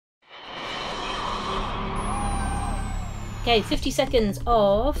Okay, 50 seconds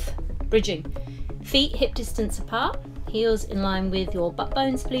of bridging. Feet hip distance apart, heels in line with your butt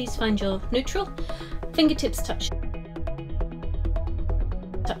bones. Please find your neutral. Fingertips touch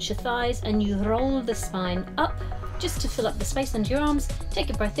your thighs, and you roll the spine up just to fill up the space under your arms. Take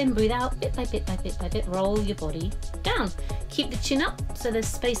a breath in, breathe out, bit by bit by bit by bit, roll your body down. Keep the chin up so there's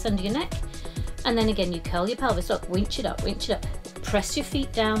space under your neck. And then again, you curl your pelvis up, winch it up, winch it up. Press your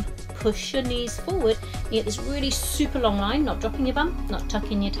feet down, push your knees forward. You get this really super long line, not dropping your bum, not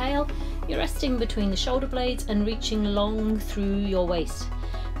tucking your tail. You're resting between the shoulder blades and reaching long through your waist.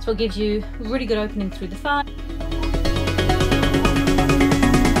 So it gives you really good opening through the thigh.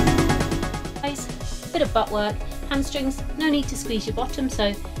 Bit of butt work, hamstrings, no need to squeeze your bottom,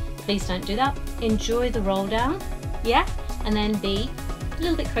 so please don't do that. Enjoy the roll down, yeah, and then be a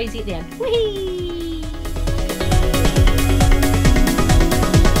little bit crazy at the end. Whee!